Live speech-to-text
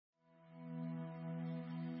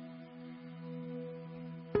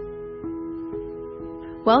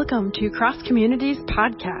Welcome to Cross Communities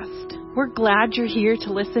Podcast. We're glad you're here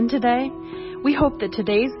to listen today. We hope that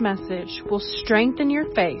today's message will strengthen your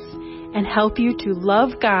faith and help you to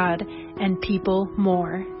love God and people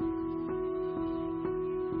more.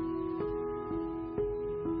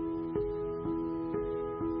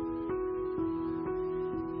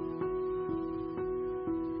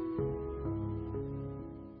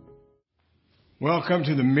 Welcome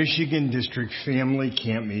to the Michigan District Family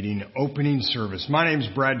Camp Meeting opening service. My name is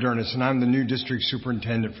Dyrness, and I'm the new District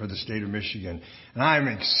Superintendent for the state of Michigan. And I'm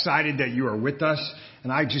excited that you are with us,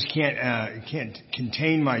 and I just can't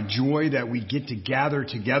contain my joy that we get to gather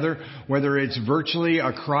together, whether it's virtually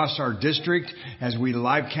across our district as we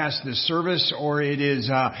live cast this service, or it is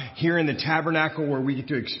here in the tabernacle where we get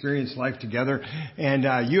to experience life together. And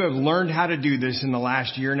you have learned how to do this in the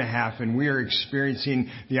last year and a half, and we are experiencing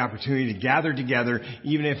the opportunity to gather together,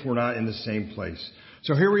 even if we're not in the same place.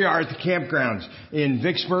 So here we are at the campgrounds in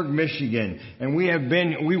Vicksburg, Michigan, and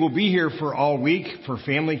we will be here for all week for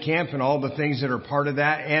family camp and all the things that are part of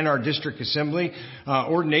that, and our district assembly.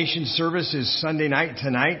 Ordination service is Sunday night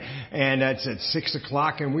tonight, and that's at 6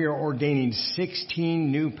 o'clock, and we are ordaining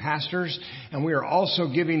 16 new pastors, and we are also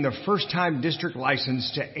giving the first-time district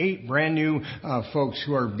license to 8 brand new folks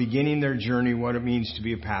who are beginning their journey, what it means to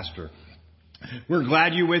be a pastor. We're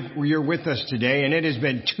glad you're with us today, and it has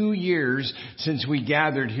been 2 years since we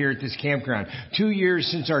gathered here at this campground. 2 years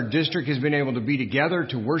since our district has been able to be together,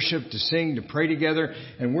 to worship, to sing, to pray together,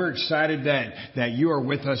 and we're excited that you are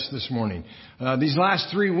with us this morning. These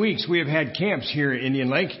last 3 weeks, we have had camps here at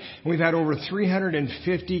Indian Lake, and we've had over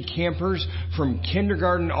 350 campers from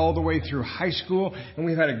kindergarten all the way through high school, and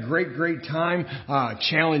we've had a great time,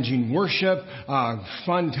 challenging worship,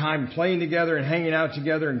 fun time playing together and hanging out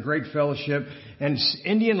together, and great fellowship. And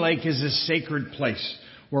Indian Lake is a sacred place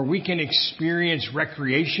where we can experience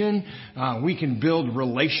recreation, we can build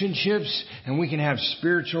relationships, and we can have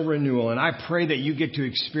spiritual renewal. And I pray that you get to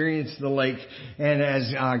experience the lake, and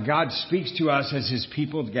as God speaks to us as His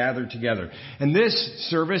people gather together. And this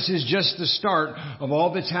service is just the start of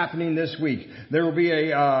all that's happening this week. There will be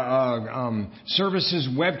a services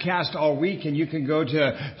webcast all week, and you can go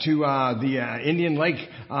to the Indian Lake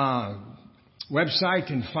website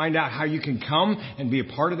and find out how you can come and be a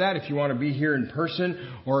part of that if you want to be here in person,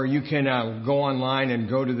 or you can go online and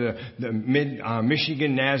go to the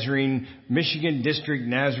Michigan District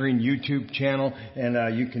Nazarene YouTube channel,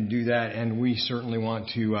 and you can do that, and we certainly want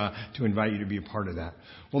to invite you to be a part of that.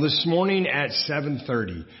 Well, this morning at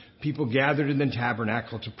 7:30, people gathered in the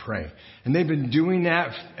tabernacle to pray. And they've been doing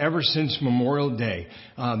that ever since Memorial Day.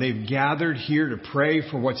 They've gathered here to pray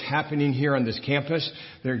for what's happening here on this campus.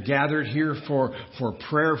 They're gathered here for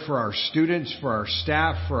prayer for our students, for our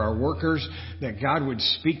staff, for our workers, that God would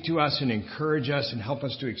speak to us and encourage us and help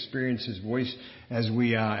us to experience His voice as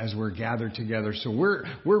we're gathered together. So we're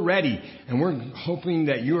ready, and we're hoping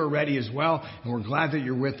that you are ready as well, and we're glad that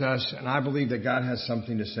you're with us, and I believe that God has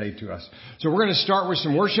something to say to us. So we're going to start with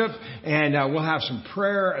some worship, and we'll have some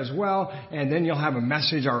prayer as well, and then you'll have a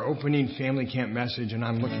message, our opening family camp message, and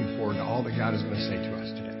I'm looking forward to all that God is going to say to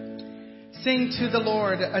us today. Sing to the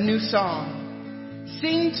Lord a new song.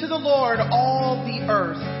 Sing to the Lord all the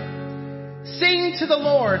earth. Sing to the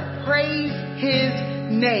Lord, praise His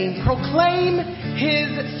name. Proclaim His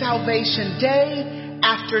salvation day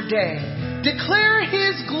after day. Declare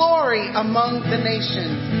His glory among the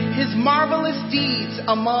nations, His marvelous deeds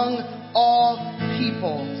among all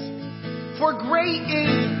peoples. For great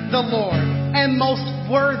is the Lord and most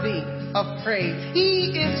worthy of praise.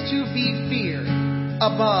 He is to be feared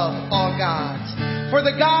above all gods. For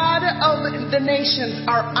the God of the nations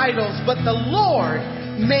are idols, but the Lord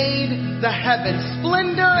made the heavens.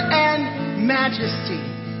 Splendor and majesty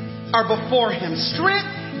are before Him. Strength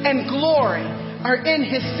and glory are in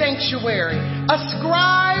His sanctuary.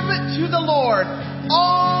 Ascribe to the Lord,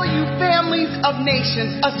 all you families of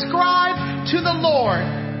nations. Ascribe to the Lord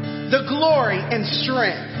the glory and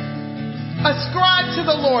strength. Ascribe to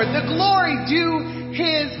the Lord the glory due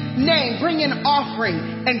His name. Bring an offering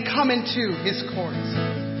and come into His courts.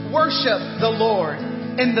 Worship the Lord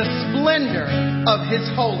in the splendor of His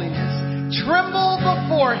holiness. Tremble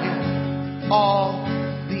before Him, all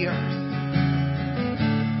the earth.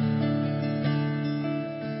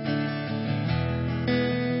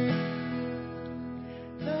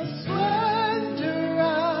 The splendor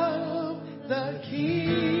of the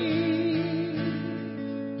King,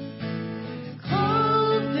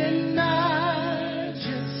 clothed in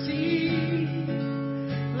majesty,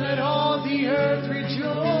 let all the earth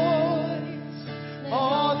rejoice,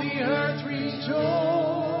 all the earth rejoice.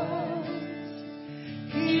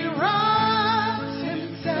 He wraps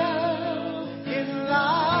Himself in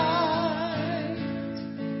light.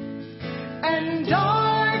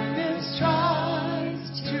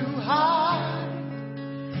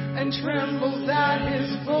 and trembles at his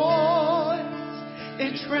voice.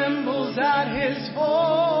 It trembles at his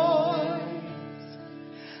voice.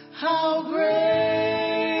 How great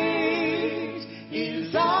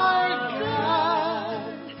is our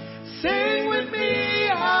God. Sing with me,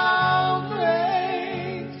 how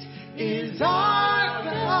great is our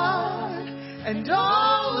God. And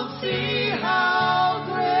all will see how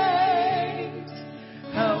great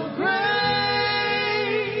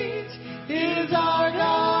is our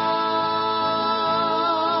God.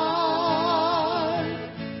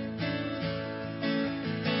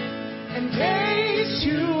 And age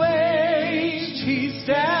to age he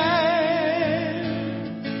stands,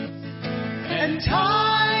 and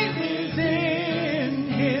time is in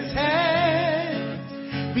his hands,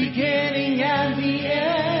 beginning and the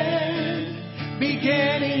end,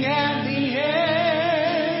 beginning and the end.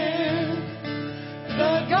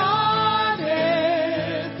 The Godhead,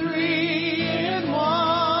 three in one.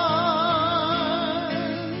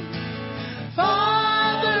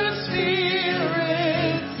 Father,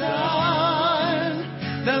 Spirit, Son,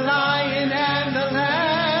 the Lion and the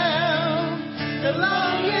Lamb, the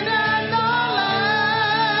Lion and the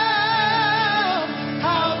Lamb.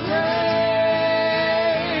 How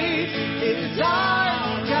great is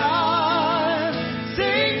our God.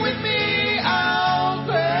 Sing with me,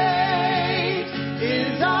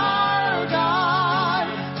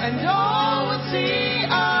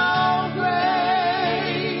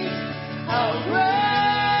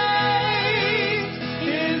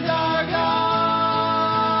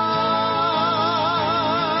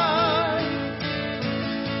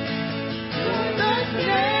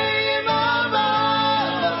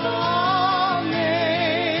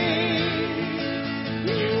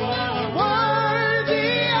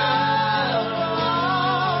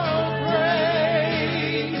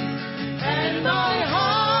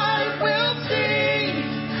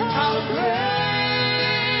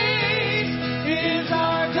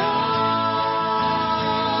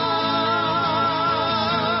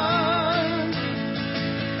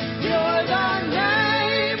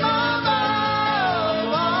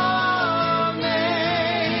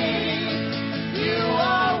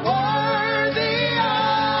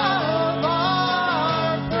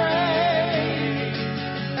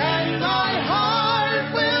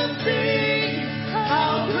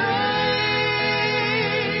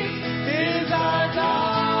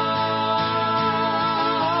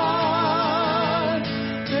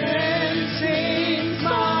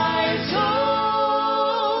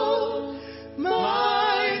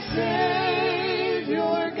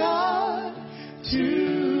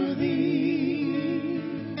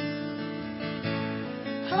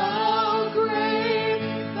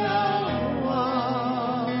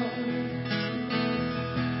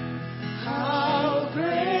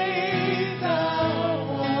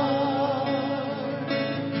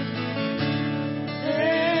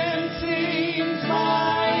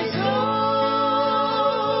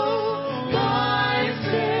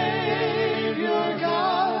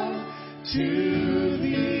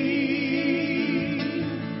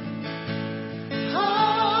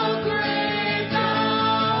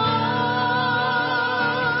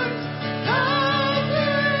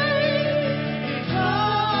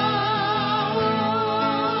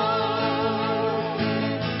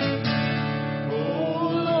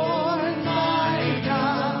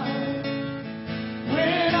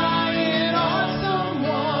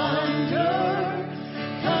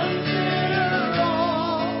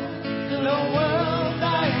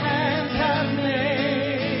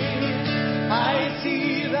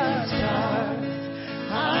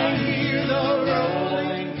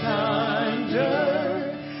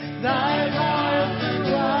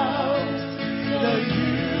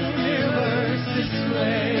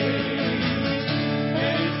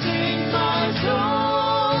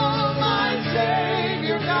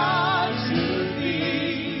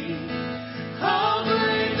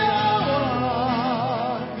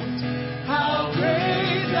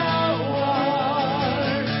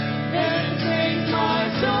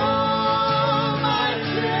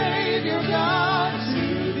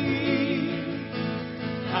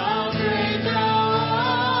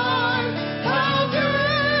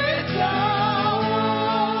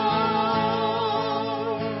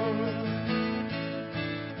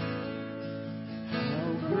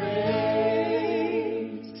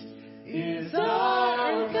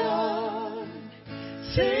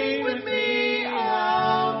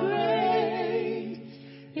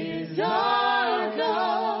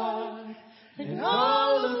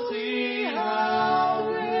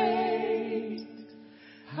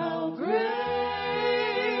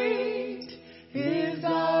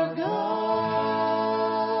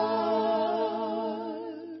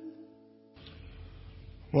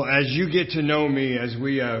 Well, as you get to know me, as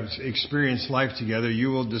we experience life together,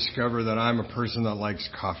 you will discover that I'm a person that likes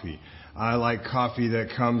coffee. I like coffee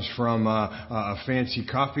that comes from a fancy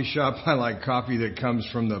coffee shop. I like coffee that comes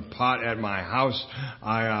from the pot at my house.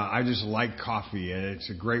 I just like coffee, and it's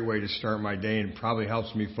a great way to start my day and probably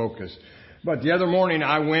helps me focus. But the other morning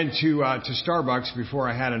I went to Starbucks before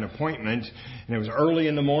I had an appointment, and it was early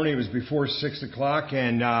in the morning. It was before 6 o'clock,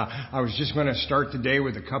 and I was just going to start the day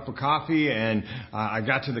with a cup of coffee, and I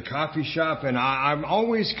got to the coffee shop, and I'm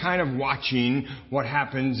always kind of watching what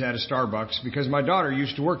happens at a Starbucks because my daughter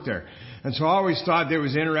used to work there. And so I always thought it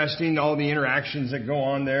was interesting, all the interactions that go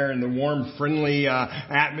on there and the warm, friendly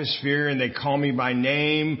atmosphere, and they call me by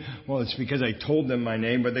name. Well, it's because I told them my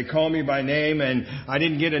name, but they call me by name, and I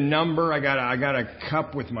didn't get a number. I got a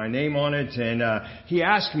cup with my name on it, and he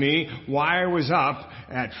asked me why I was up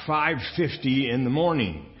at 5:50 in the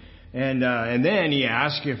morning. And then he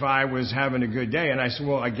asked if I was having a good day, and I said,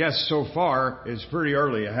 well, I guess so far it's pretty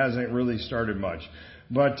early. It hasn't really started much.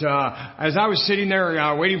 But as I was sitting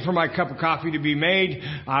there waiting for my cup of coffee to be made,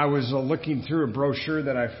 I was looking through a brochure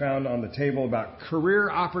that I found on the table about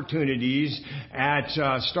career opportunities at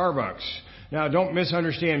Starbucks. Now, don't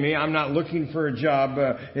misunderstand me. I'm not looking for a job.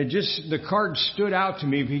 The card stood out to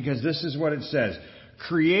me because this is what it says.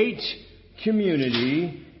 Create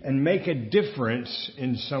community and make a difference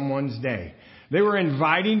in someone's day. They were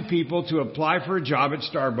inviting people to apply for a job at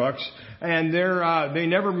Starbucks, and they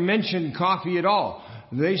never mentioned coffee at all.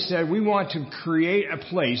 They said, we want to create a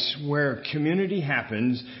place where community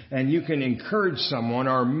happens and you can encourage someone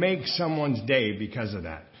or make someone's day because of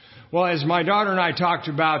that. Well, as my daughter and I talked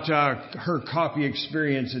about her coffee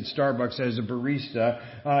experience at Starbucks as a barista,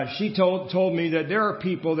 she told me that there are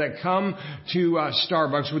people that come to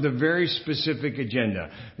Starbucks with a very specific agenda.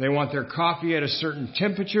 They want their coffee at a certain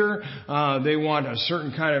temperature. They want a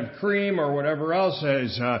certain kind of cream or whatever else.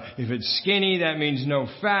 If it's skinny, that means no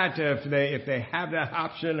fat. If they have that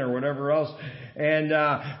option or whatever else,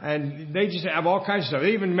 and they just have all kinds of stuff.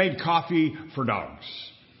 They even made coffee for dogs.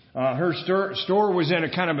 Her store was in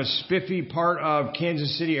a kind of a spiffy part of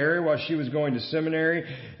Kansas City area while she was going to seminary,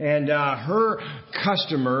 and her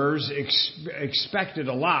customers expected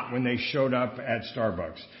a lot when they showed up at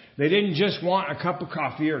Starbucks. They didn't just want a cup of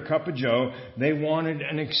coffee or a cup of joe. They wanted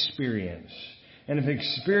an experience. And if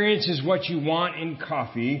experience is what you want in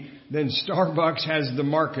coffee, then Starbucks has the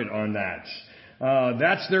market on that.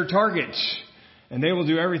 That's their target. And they will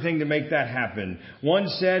do everything to make that happen. One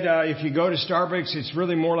said, if you go to Starbucks, it's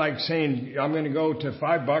really more like saying, I'm going to go to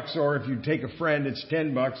 $5, or if you take a friend, it's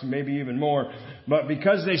 $10, maybe even more. But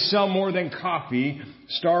because they sell more than coffee,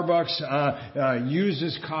 Starbucks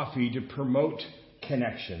uses coffee to promote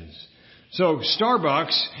connections. So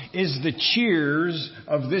Starbucks is the Cheers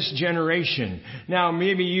of this generation. Now,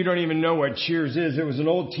 maybe you don't even know what Cheers is. It was an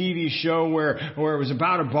old TV show where it was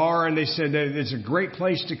about a bar, and they said that it's a great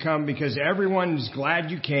place to come because everyone's glad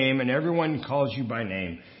you came and everyone calls you by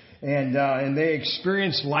name. And they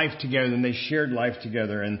experienced life together, and they shared life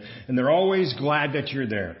together, and they're always glad that you're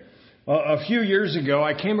there. A few years ago,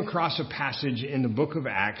 I came across a passage in the book of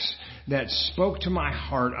Acts that spoke to my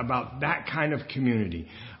heart about that kind of community.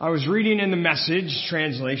 I was reading in the Message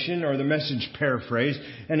translation, or the Message paraphrase,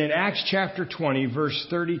 and in Acts chapter 20, verse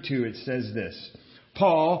 32, it says this.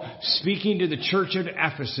 Paul, speaking to the church at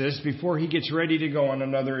Ephesus before he gets ready to go on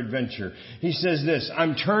another adventure, he says this,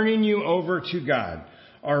 I'm turning you over to God,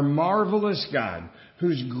 our marvelous God,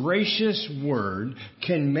 whose gracious word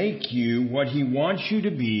can make you what he wants you to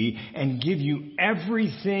be and give you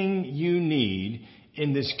everything you need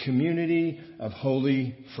in this community of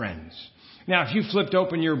holy friends. Now, if you flipped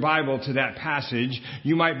open your Bible to that passage,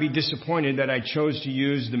 you might be disappointed that I chose to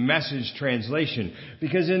use the Message translation.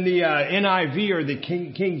 Because in the NIV, or the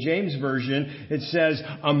King James Version, it says,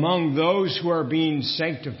 among those who are being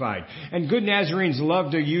sanctified. And good Nazarenes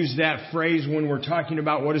love to use that phrase when we're talking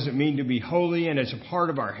about what does it mean to be holy, and it's a part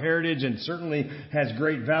of our heritage and certainly has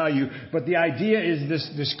great value. But the idea is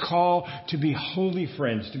this call to be holy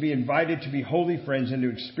friends, to be invited to be holy friends and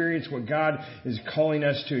to experience what God is calling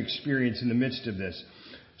us to experience in the midst of this.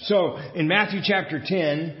 So, in Matthew chapter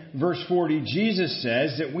 10, verse 40, Jesus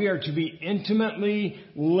says that we are to be intimately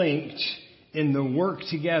linked in the work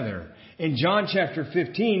together. In John chapter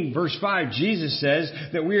 15, verse 5, Jesus says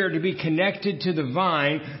that we are to be connected to the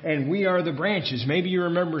vine and we are the branches. Maybe you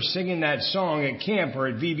remember singing that song at camp or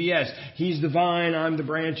at VBS. He's the vine, I'm the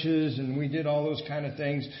branches, and we did all those kind of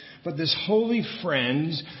things. But this holy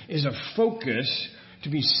friends is a focus to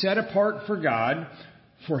be set apart for God,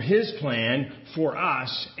 for His plan, for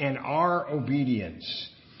us, and our obedience.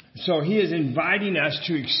 So He is inviting us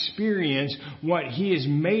to experience what He has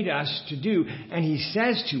made us to do. And He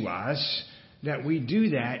says to us that we do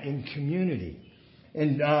that in community.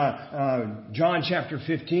 In John chapter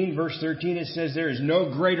 15, verse 13, it says, there is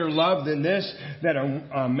no greater love than this, that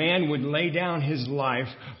a man would lay down his life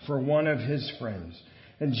for one of his friends.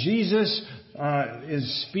 And Jesus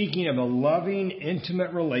is speaking of a loving,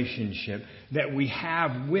 intimate relationship that we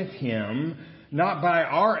have with Him, not by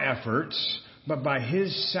our efforts, but by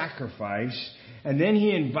His sacrifice. And then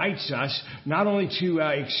He invites us not only to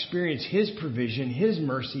experience His provision, His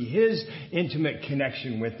mercy, His intimate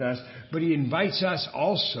connection with us, but He invites us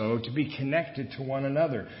also to be connected to one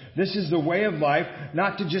another. This is the way of life,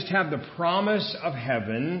 not to just have the promise of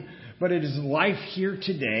heaven, but it is life here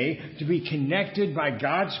today, to be connected by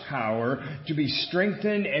God's power, to be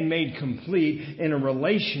strengthened and made complete in a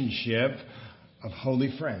relationship of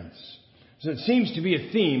holy friends. So it seems to be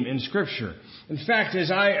a theme in Scripture. In fact, as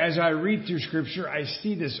I read through Scripture, I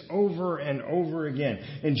see this over and over again.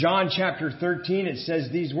 In John chapter 13, it says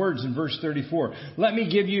these words in verse 34. Let me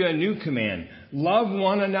give you a new command. Love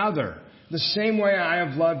one another the same way I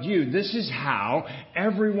have loved you. This is how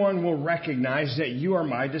everyone will recognize that you are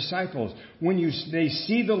my disciples. When they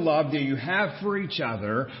see the love that you have for each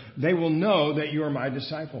other, they will know that you are my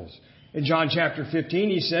disciples. In John chapter 15,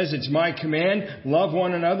 He says, it's my command, love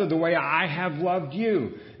one another the way I have loved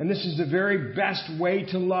you. And this is the very best way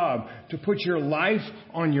to love, to put your life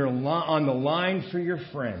on the line for your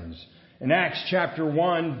friends. In Acts chapter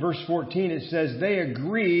 1, verse 14, it says, they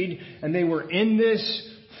agreed and they were in this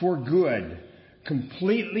for good,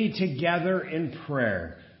 completely together in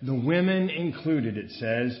prayer. The women included, it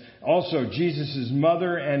says. Also, Jesus'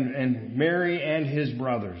 mother and Mary and His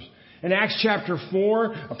brothers. In Acts chapter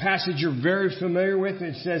 4, a passage you're very familiar with,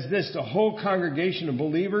 it says this, the whole congregation of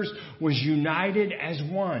believers was united as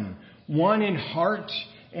one in heart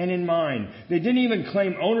and in mind. They didn't even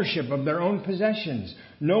claim ownership of their own possessions.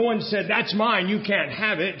 No one said, that's mine, you can't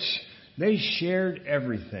have it. They shared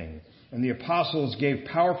everything. And the apostles gave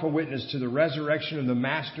powerful witness to the resurrection of the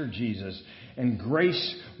Master Jesus, and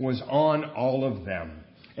grace was on all of them.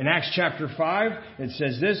 In Acts chapter 5, it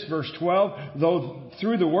says this, verse 12, though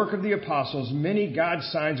through the work of the apostles, many God's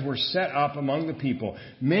signs were set up among the people.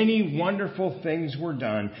 Many wonderful things were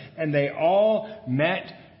done, and they all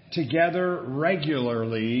met together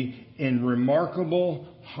regularly in remarkable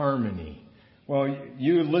harmony. Well,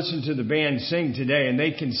 you listen to the band sing today, and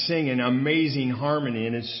they can sing in amazing harmony.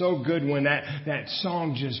 And it's so good when that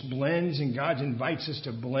song just blends, and God invites us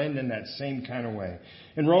to blend in that same kind of way.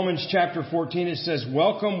 In Romans chapter 14, it says,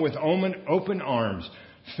 welcome with open arms,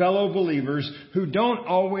 fellow believers who don't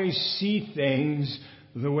always see things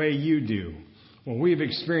the way you do. Well, we've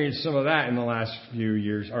experienced some of that in the last few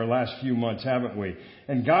years, or last few months, haven't we?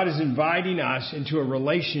 And God is inviting us into a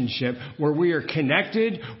relationship where we are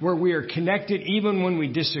connected even when we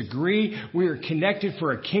disagree. We are connected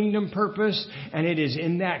for a kingdom purpose, and it is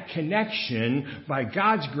in that connection, by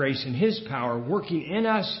God's grace and His power, working in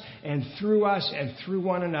us and through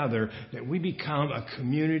one another, that we become a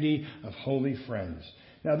community of holy friends.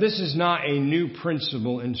 Now, this is not a new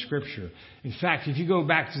principle in Scripture. In fact, if you go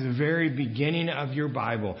back to the very beginning of your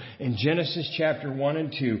Bible, in Genesis chapter 1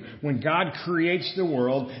 and 2, when God creates the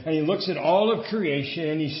world, and He looks at all of creation,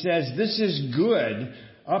 and He says, this is good,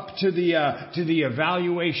 up to the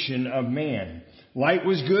evaluation of man. Light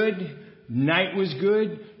was good, night was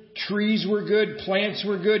good, trees were good, plants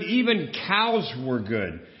were good, even cows were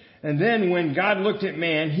good. And then when God looked at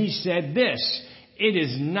man, He said this, it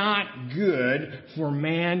is not good for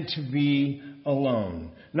man to be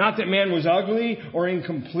alone. Not that man was ugly or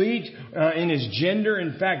incomplete in his gender.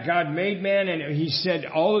 In fact, God made man, and He said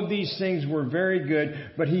all of these things were very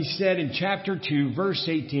good. But He said in chapter 2, verse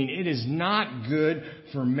 18, it is not good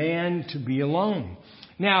for man to be alone.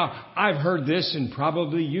 Now, I've heard this and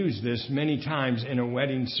probably used this many times in a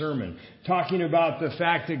wedding sermon, talking about the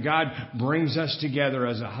fact that God brings us together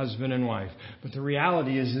as a husband and wife. But the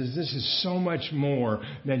reality is this is so much more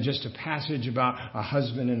than just a passage about a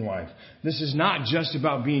husband and wife. This is not just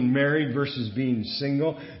about being married versus being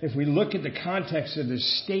single. If we look at the context of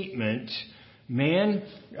this statement,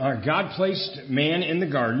 God placed man in the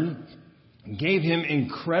garden, gave him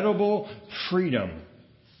incredible freedom.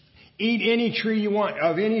 Eat any tree you want,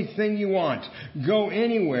 of anything you want. Go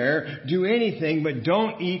anywhere, do anything, but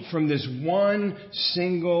don't eat from this one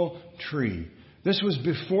single tree. This was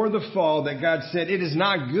before the fall that God said it is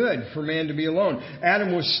not good for man to be alone.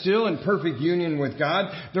 Adam was still in perfect union with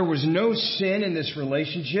God. There was no sin in this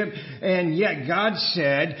relationship. And yet God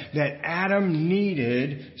said that Adam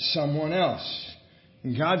needed someone else.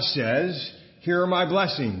 And God says, here are my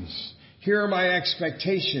blessings. Here are my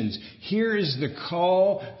expectations. Here is the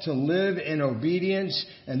call to live in obedience.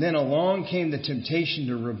 And then along came the temptation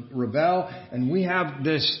to rebel. And we have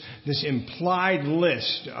this implied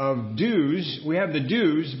list of do's. We have the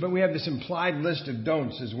do's, but we have this implied list of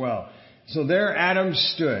don'ts as well. So there Adam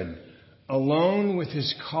stood, alone with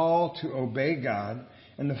his call to obey God.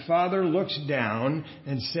 And the Father looks down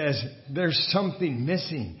and says, there's something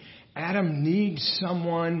missing. Adam needs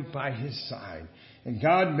someone by his side. And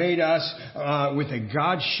God made us with a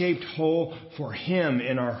God-shaped hole for Him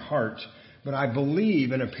in our heart. But I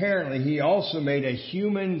believe, and apparently He also made a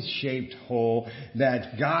human-shaped hole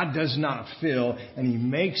that God does not fill, and He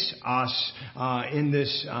makes us in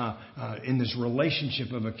this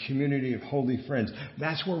relationship of a community of holy friends.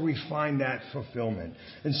 That's where we find that fulfillment.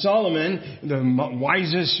 And Solomon, the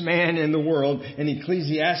wisest man in the world, in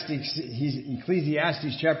Ecclesiastes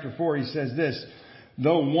chapter 4, he says this: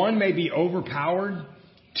 though one may be overpowered,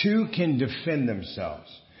 two can defend themselves.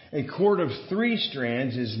 A cord of 3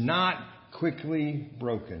 strands is not quickly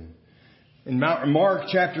broken. In Mark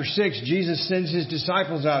chapter 6, Jesus sends His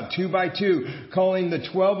disciples out 2 by 2, calling the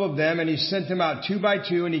 12 of them, and He sent them out 2 by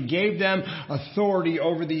 2, and He gave them authority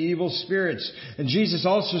over the evil spirits. And Jesus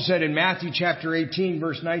also said in Matthew chapter 18,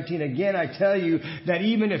 verse 19, again, I tell you that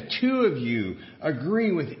even if 2 of you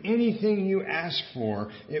agree with anything you ask for,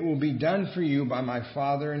 it will be done for you by my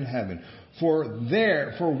Father in heaven. For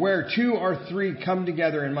where 2 or 3 come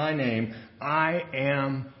together in my name, I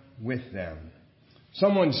am with them.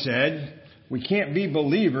 Someone said, we can't be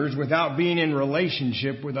believers without being in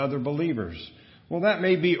relationship with other believers. Well, that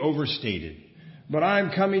may be overstated, but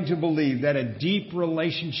I'm coming to believe that a deep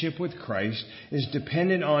relationship with Christ is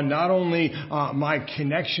dependent on not only my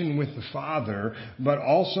connection with the Father, but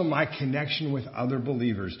also my connection with other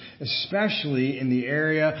believers, especially in the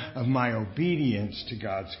area of my obedience to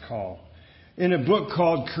God's call. In a book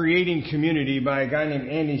called Creating Community by a guy named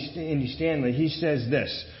Andy Stanley, he says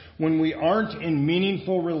this: when we aren't in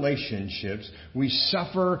meaningful relationships, we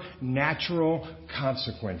suffer natural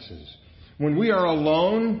consequences. When we are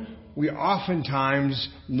alone, we oftentimes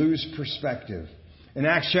lose perspective. In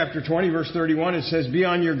Acts chapter 20, verse 31, it says, be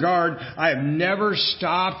on your guard. I have never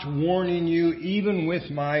stopped warning you, even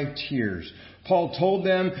with my tears. Paul told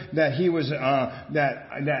them that he was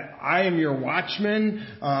that I am your watchman,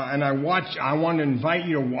 and I want to invite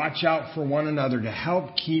you to watch out for one another to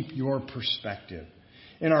help keep your perspective.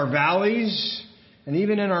 In our valleys and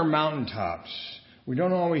even in our mountaintops, we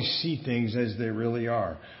don't always see things as they really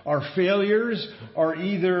are. Our failures are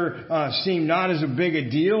either seem not as big a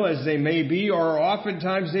deal as they may be, or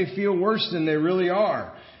oftentimes they feel worse than they really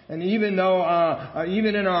are. And even though,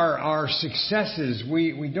 even in our successes,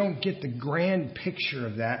 we don't get the grand picture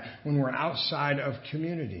of that when we're outside of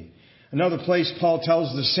community. Another place Paul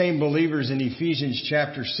tells the same believers in Ephesians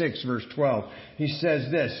chapter 6, verse 12. He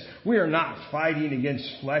says this: we are not fighting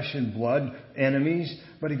against flesh and blood enemies,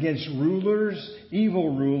 but against rulers,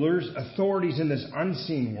 evil rulers, authorities in this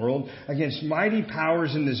unseen world, against mighty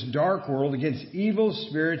powers in this dark world, against evil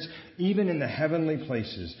spirits, even in the heavenly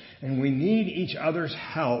places. And we need each other's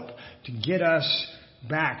help to get us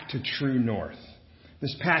back to true north.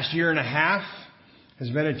 This past year and a half has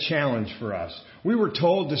been a challenge for us. We were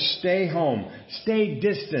told to stay home, stay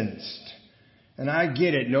distanced. And I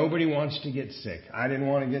get it. Nobody wants to get sick. I didn't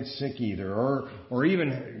want to get sick either, or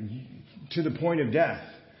even to the point of death.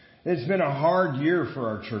 It's been a hard year for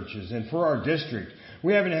our churches and for our district.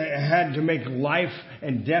 We haven't had to make life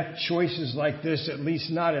and death choices like this, at least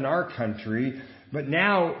not in our country. But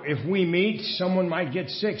now, if we meet, someone might get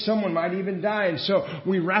sick. Someone might even die. And so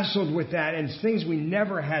we wrestled with that, and things we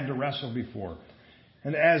never had to wrestle before.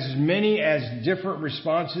 And as many different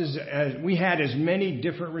responses as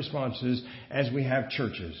we have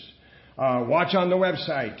churches. Watch on the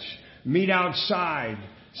website, meet outside,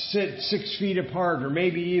 sit 6 feet apart or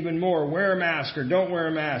maybe even more, wear a mask or don't wear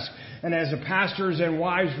a mask. And as a pastors and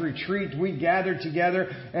wives retreat, we gathered together,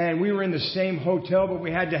 and we were in the same hotel, but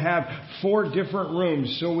we had to have 4 different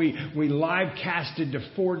rooms. So we live casted to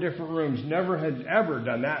 4 different rooms. Never had ever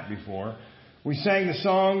done that before. We sang the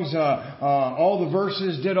songs, all the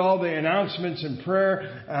verses, did all the announcements and prayer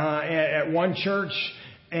at one church.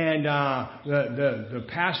 And the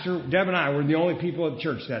pastor, Deb and I were the only people at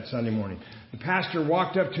church that Sunday morning. The pastor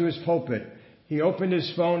walked up to his pulpit. He opened his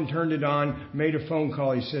phone, turned it on, made a phone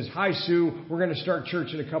call. He says, "Hi, Sue. We're going to start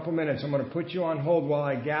church in a couple minutes. I'm going to put you on hold while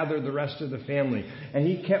I gather the rest of the family." And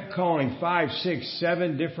he kept calling 5, 6,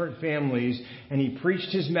 7 different families, and he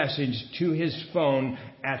preached his message to his phone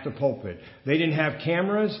at the pulpit. They didn't have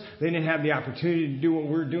cameras. They didn't have the opportunity to do what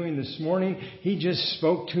we're doing this morning. He just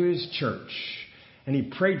spoke to his church. And he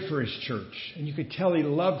prayed for his church. And you could tell he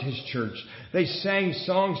loved his church. They sang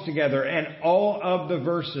songs together and all of the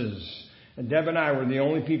verses. And Deb and I were the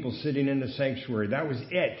only people sitting in the sanctuary. That was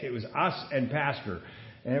it. It was us and Pastor.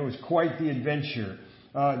 And it was quite the adventure.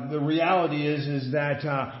 The reality is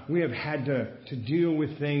that we have had to deal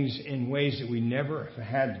with things in ways that we never have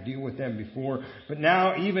had to deal with them before. But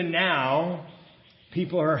now, even now,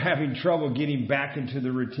 people are having trouble getting back into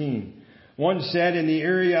the routine. One said the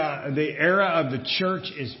era of the church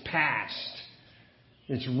is past.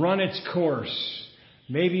 It's run its course.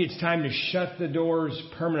 Maybe it's time to shut the doors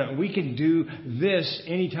permanently. We can do this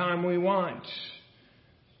anytime we want.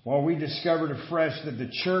 While we discovered afresh that the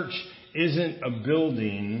church isn't a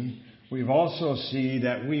building, we've also seen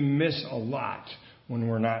that we miss a lot when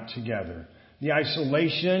we're not together. The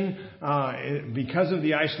isolation, because of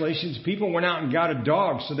the isolations, people went out and got a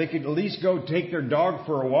dog so they could at least go take their dog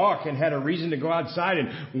for a walk and had a reason to go outside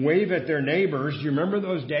and wave at their neighbors. Do you remember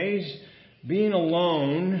those days? Being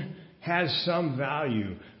alone has some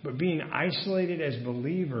value, but being isolated as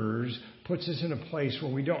believers puts us in a place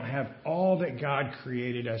where we don't have all that God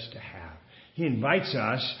created us to have. He invites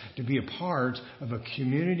us to be a part of a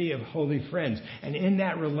community of holy friends. And in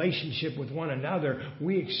that relationship with one another,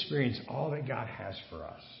 we experience all that God has for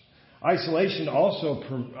us. Isolation also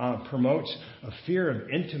promotes a fear of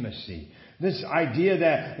intimacy. This idea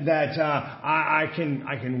that I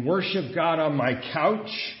can worship God on my couch.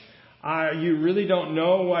 You really don't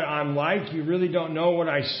know what I'm like. You really don't know what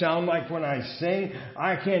I sound like when I sing.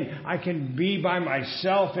 I can be by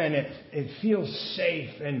myself and it feels safe.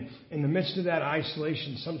 And in the midst of that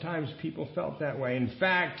isolation, sometimes people felt that way. In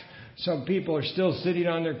fact, some people are still sitting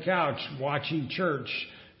on their couch watching church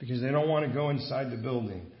because they don't want to go inside the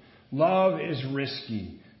building. Love is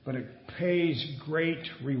risky, but it pays great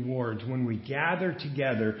rewards. When we gather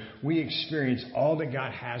together, we experience all that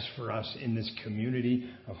God has for us in this community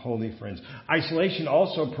of holy friends. Isolation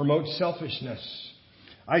also promotes selfishness.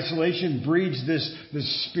 Isolation breeds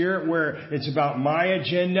this spirit where it's about my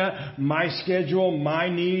agenda, my schedule, my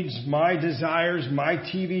needs, my desires, my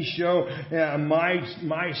TV show,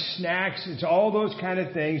 my snacks. It's all those kind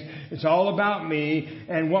of things. It's all about me.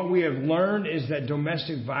 And what we have learned is that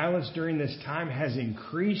domestic violence during this time has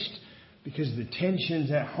increased because the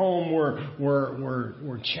tensions at home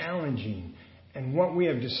were challenging. And what we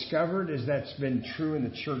have discovered is that's been true in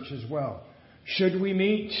the church as well. Should we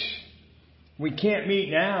meet? We can't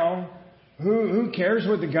meet now. Who cares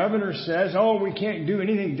what the governor says? Oh, we can't do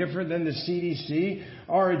anything different than the CDC.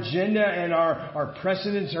 Our agenda and our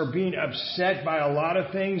precedents are being upset by a lot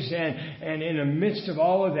of things. And in the midst of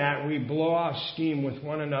all of that, we blow off steam with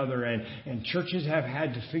one another. And churches have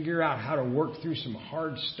had to figure out how to work through some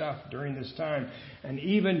hard stuff during this time. And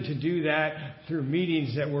even to do that through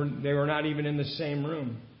meetings they were not even in the same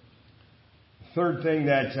room. Third thing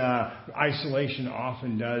that isolation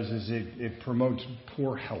often does is it promotes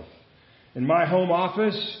poor health. In my home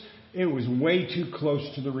office, it was way too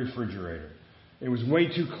close to the refrigerator. It was way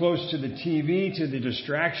too close to the TV, to the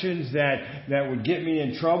distractions that would get me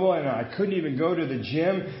in trouble, and I couldn't even go to the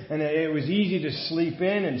gym, and it was easy to sleep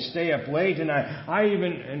in and stay up late, and I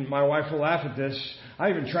even, and my wife will laugh at this, I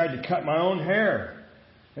even tried to cut my own hair.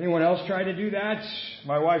 Anyone else try to do that?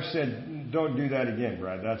 My wife said, don't do that again,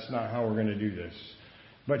 Brad. That's not how we're going to do this.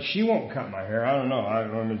 But she won't cut my hair. I don't know.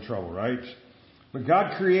 I'm in trouble, right? But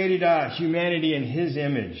God created humanity in His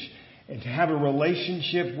image and to have a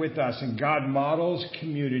relationship with us. And God models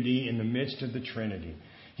community in the midst of the Trinity.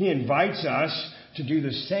 He invites us to do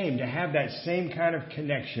the same, to have that same kind of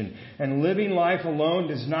connection. And living life alone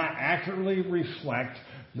does not accurately reflect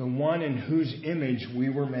the one in whose image we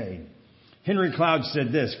were made. Henry Cloud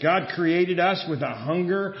said this: God created us with a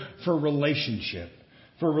hunger for relationship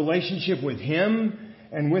with Him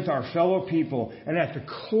and with our fellow people. And at the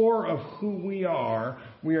core of who we are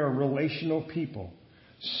relational people.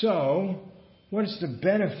 So, what is the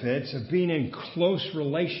benefits of being in close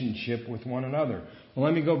relationship with one another? Well,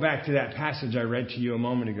 let me go back to that passage I read to you a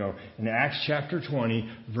moment ago in Acts chapter 20,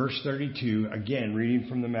 verse 32, again, reading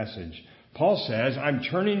from the Message. Paul says, I'm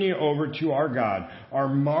turning you over to our God, our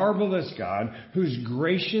marvelous God, whose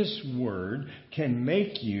gracious word can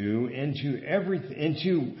make you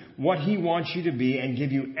into what He wants you to be and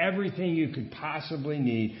give you everything you could possibly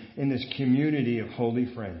need in this community of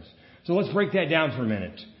holy friends. So let's break that down for a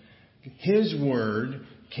minute. His word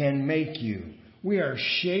can make you. We are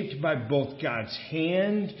shaped by both God's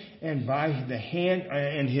hand and by the hand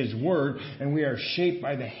and His word, and we are shaped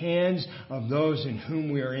by the hands of those in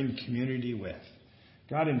whom we are in community with.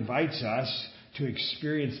 God invites us to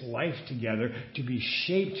experience life together, to be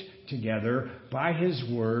shaped together by His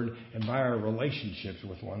word and by our relationships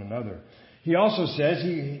with one another. He also says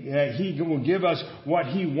He will give us what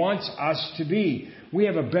He wants us to be. We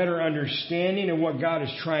have a better understanding of what God is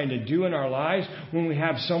trying to do in our lives when we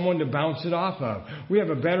have someone to bounce it off of. We have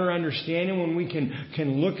a better understanding when we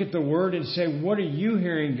can look at the Word and say, what are you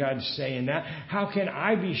hearing God say in that? How can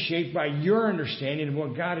I be shaped by your understanding of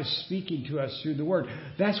what God is speaking to us through the Word?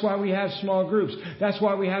 That's why we have small groups. That's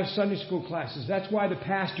why we have Sunday school classes. That's why the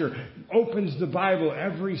pastor opens the Bible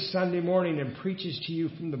every Sunday morning and preaches to you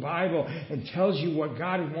from the Bible and tells you what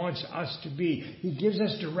God wants us to be. He gives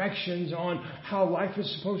us directions on how life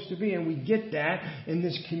is supposed to be, and we get that in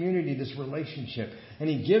this community, this relationship. And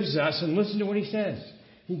He gives us, and listen to what He says,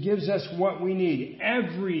 He gives us what we need,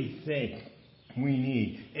 everything we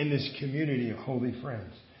need in this community of holy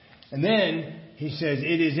friends. And then He says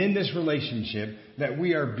it is in this relationship that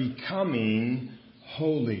we are becoming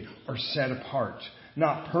holy or set apart.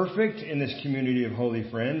 Not perfect in this community of holy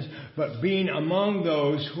friends, but being among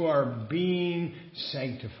those who are being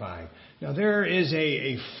sanctified. Now there is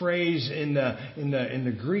a phrase in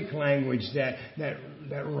the Greek language that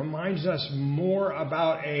reminds us more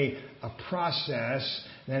about a process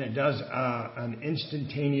than it does an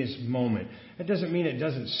instantaneous moment. That doesn't mean it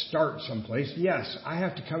doesn't start someplace. Yes, I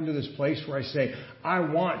have to come to this place where I say, I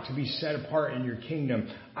want to be set apart in your kingdom.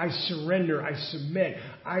 I surrender. I submit.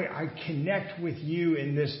 I connect with you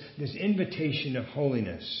in this invitation of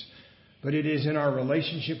holiness. But it is in our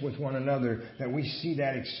relationship with one another that we see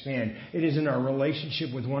that expand. It is in our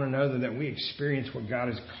relationship with one another that we experience what God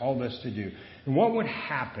has called us to do. And what would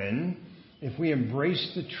happen if we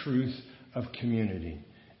embrace the truth of community?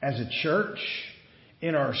 As a church,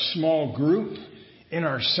 in our small group, in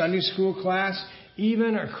our Sunday school class,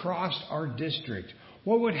 even across our district.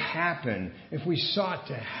 What would happen if we sought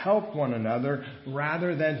to help one another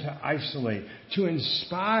rather than to isolate, to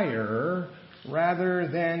inspire rather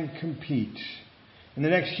than compete? In the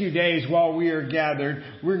next few days while we are gathered,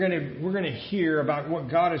 we're going to hear about what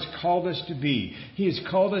God has called us to be. He has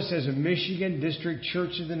called us as a Michigan District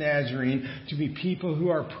Church of the Nazarene to be people who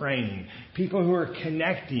are praying, people who are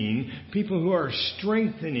connecting, people who are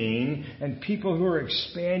strengthening, and people who are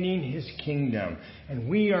expanding His kingdom. And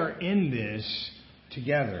we are in this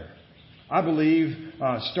together. I believe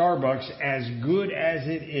Starbucks, as good as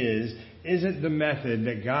it is, isn't the method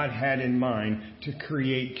that God had in mind to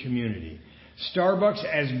create community. Starbucks,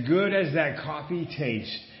 as good as that coffee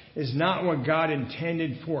tastes, is not what God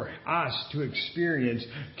intended for us to experience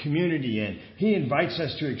community in. He invites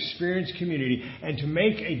us to experience community and to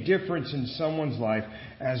make a difference in someone's life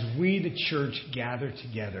as we, the church, gather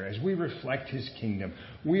together, as we reflect His kingdom.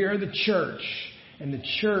 We are the church, and the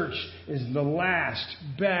church is the last,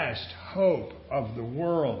 best hope of the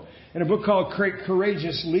world. In a book called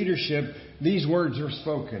Courageous Leadership, these words are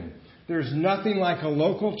spoken. There's nothing like a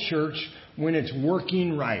local church when it's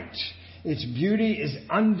working right. Its beauty is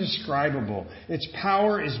undescribable. Its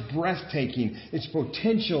power is breathtaking. Its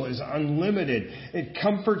potential is unlimited. It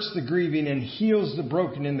comforts the grieving and heals the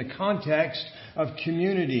broken in the context of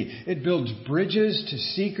community. It builds bridges to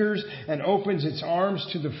seekers and opens its arms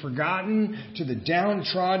to the forgotten, to the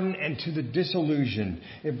downtrodden, and to the disillusioned.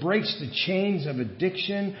 It breaks the chains of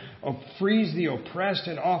addiction, frees the oppressed,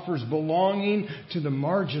 and offers belonging to the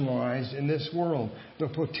marginalized in this world. The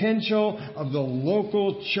potential of the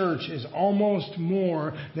local church is almost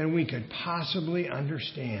more than we could possibly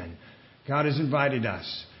understand. God has invited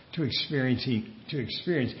us to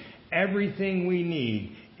experience everything we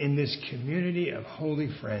need in this community of holy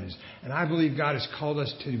friends. And I believe God has called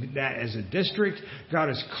us to that as a district. God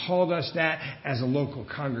has called us that as a local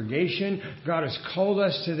congregation. God has called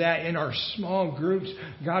us to that in our small groups.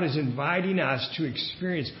 God is inviting us to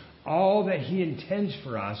experience all that He intends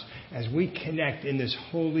for us as we connect in this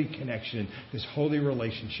holy connection, this holy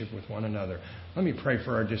relationship with one another. Let me pray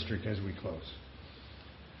for our district as we close.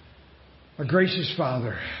 Our gracious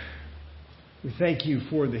Father, we thank You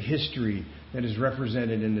for the history that is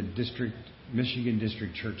represented in the Michigan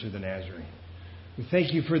District Church of the Nazarene. We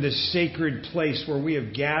thank You for this sacred place where we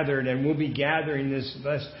have gathered and will be gathering this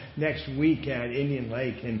next week at Indian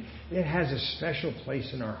Lake, and it has a special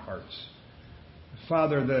place in our hearts.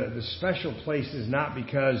 Father, the special place is not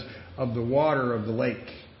because of the water of the lake.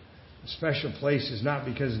 The special place is not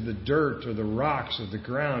because of the dirt or the rocks or the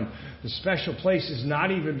ground. The special place is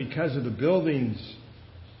not even because of the buildings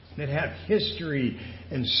that have history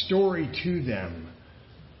and story to them.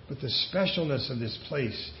 But the specialness of this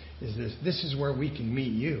place is this. This is where we can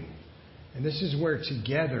meet You. And this is where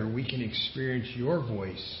together we can experience Your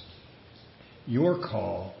voice, Your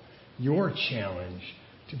call, Your challenge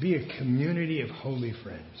to be a community of holy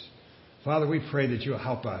friends. Father, we pray that You'll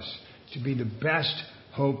help us to be the best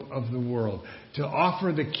hope of the world, to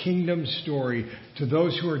offer the kingdom story to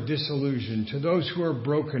those who are disillusioned, to those who are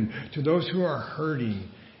broken, to those who are hurting,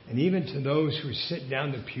 and even to those who sit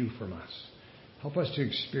down the pew from us. Help us to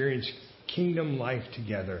experience kingdom life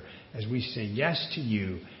together as we say yes to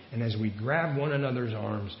you and as we grab one another's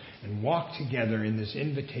arms and walk together in this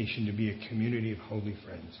invitation to be a community of holy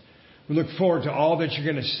friends. We look forward to all that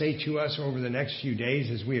you're going to say to us over the next few days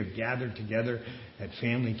as we have gathered together at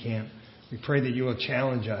family camp. We pray that you will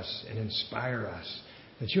challenge us and inspire us,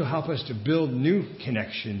 that you'll help us to build new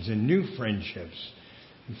connections and new friendships.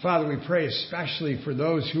 And Father, we pray especially for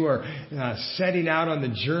those who are setting out on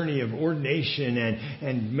the journey of ordination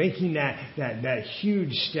and making that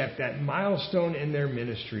huge step, that milestone in their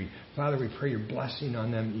ministry. Father, we pray your blessing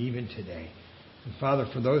on them even today. And Father,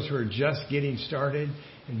 for those who are just getting started,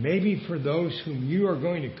 and maybe for those whom you are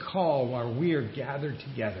going to call while we are gathered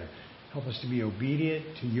together, help us to be obedient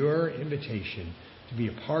to your invitation to be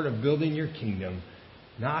a part of building your kingdom,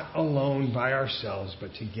 not alone by ourselves,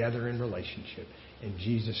 but together in relationship. In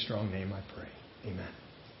Jesus' strong name I pray. Amen.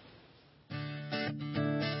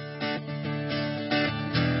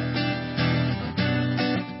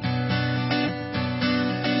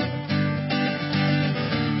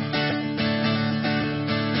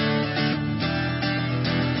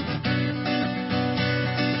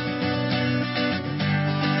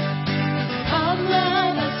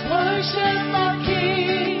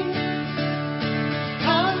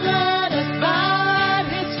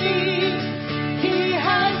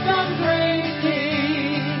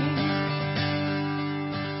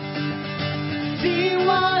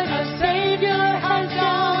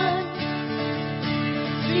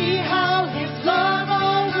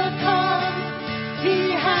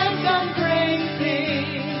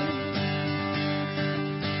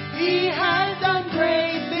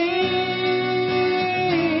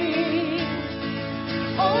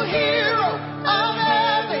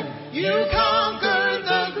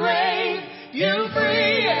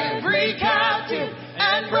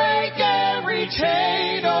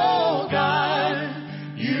 chain, oh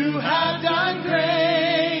God. You have done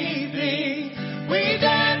great things. We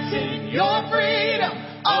dance in your freedom,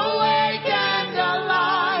 awake and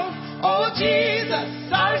alive. Oh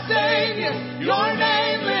Jesus, our Savior, your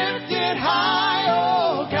name lifted high,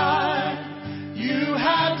 oh God. You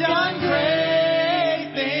have done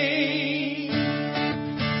great things.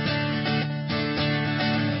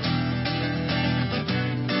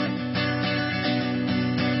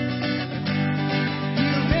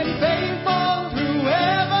 You've been faithful through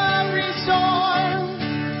every storm.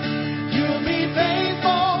 You'll be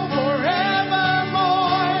faithful forevermore.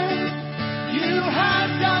 You have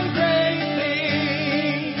done great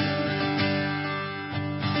things.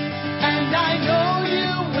 And I know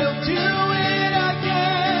you will do it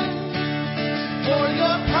again. For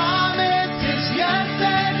your promise is yes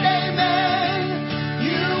and amen.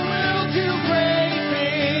 You will do great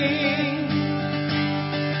things.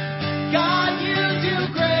 God, you do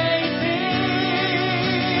great things.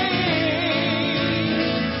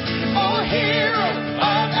 Oh, hero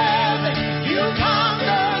of heaven, you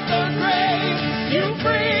conquered the grave. You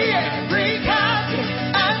free every captive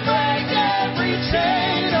and break every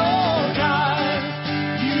chain, oh God.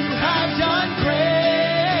 You have done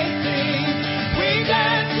great things. We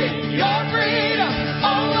dance in your freedom,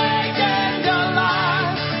 awake and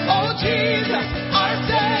alive. Oh Jesus, our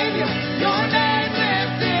Savior, your name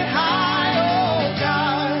lifted high, oh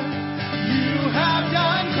God. You have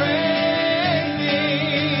done great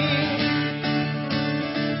things.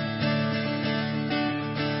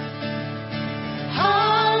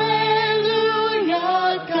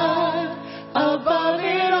 Hallelujah, God, above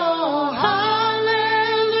it all.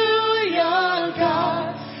 Hallelujah,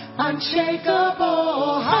 God,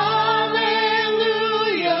 unshakable. Hallelujah,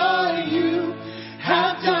 you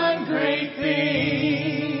have done great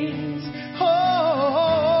things. Oh,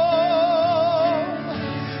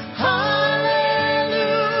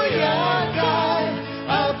 hallelujah, God,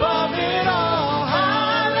 above it all.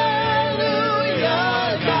 Hallelujah,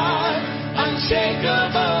 God,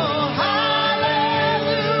 unshakable.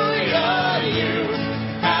 Hallelujah, you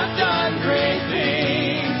have done great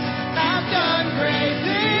things. Have done great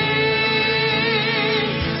things.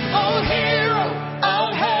 Oh, hero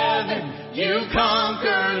of heaven, you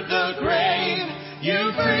conquered the grave.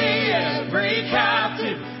 You free every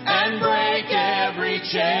captive and break every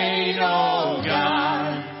chain, oh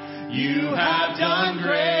God. You have done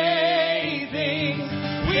great things.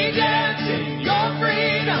 We dance in your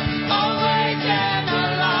freedom, awake and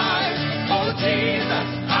alive. Oh Jesus,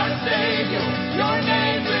 our Savior, your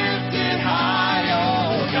name lifted high,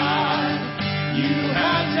 oh God. You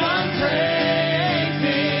have done great things.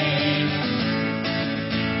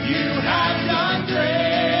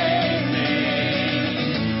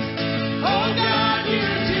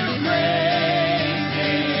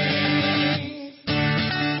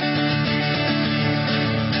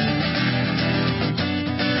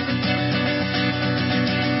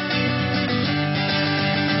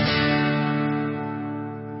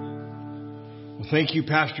 thank you,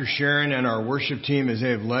 Pastor Sharon and our worship team as they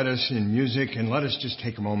have led us in music, and let us just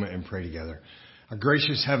take a moment and pray together. Our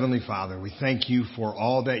gracious Heavenly Father, we thank you for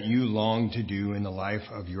all that you long to do in the life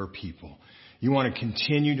of your people. You want to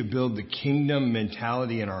continue to build the kingdom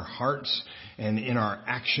mentality in our hearts and in our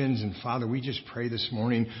actions. And Father, we just pray this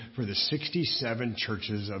morning for the 67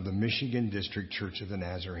 churches of the Michigan District Church of the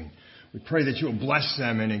Nazarene. We pray that you will bless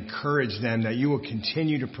them and encourage them, that you will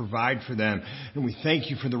continue to provide for them. And we thank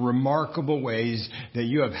you for the remarkable ways that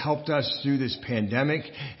you have helped us through this pandemic.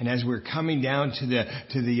 And as we're coming down to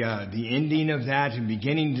the ending of that and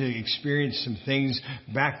beginning to experience some things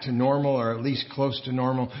back to normal, or at least close to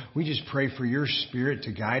normal, we just pray for your Spirit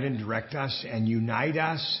to guide and direct us and unite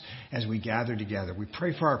us as we gather together. We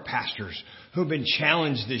pray for our pastors who have been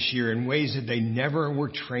challenged this year in ways that they never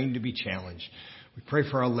were trained to be challenged. We pray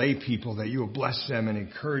for our lay people, that you will bless them and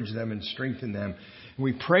encourage them and strengthen them. And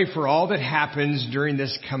we pray for all that happens during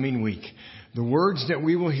this coming week. The words that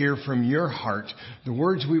we will hear from your heart, the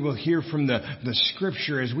words we will hear from the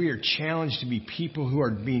Scripture as we are challenged to be people who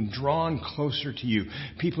are being drawn closer to you,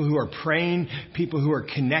 people who are praying, people who are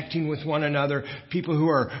connecting with one another, people who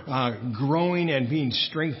are growing and being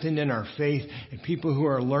strengthened in our faith, and people who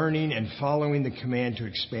are learning and following the command to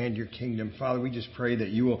expand your kingdom. Father, we just pray that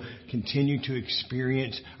you will continue to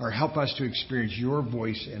experience, or help us to experience your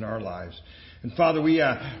voice in our lives. And Father, we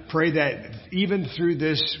pray that even through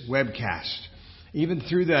this webcast, even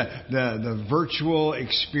through the virtual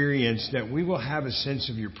experience, that we will have a sense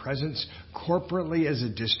of your presence corporately as a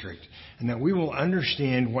district, and that we will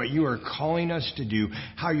understand what you are calling us to do,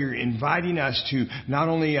 how you're inviting us to not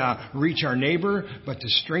only reach our neighbor, but to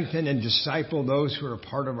strengthen and disciple those who are a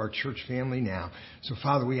part of our church family now. So,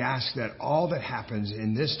 Father, we ask that all that happens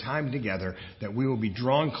in this time together, that we will be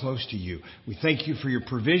drawn close to you. We thank you for your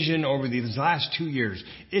provision over these last 2 years.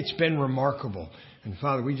 It's been remarkable. And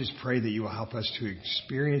Father, we just pray that you will help us to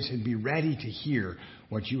experience and be ready to hear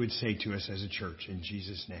what you would say to us as a church. In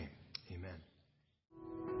Jesus' name, amen.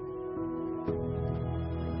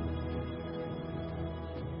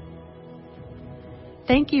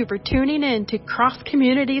 Thank you for tuning in to Cross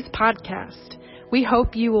Communities Podcast. We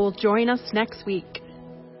hope you will join us next week.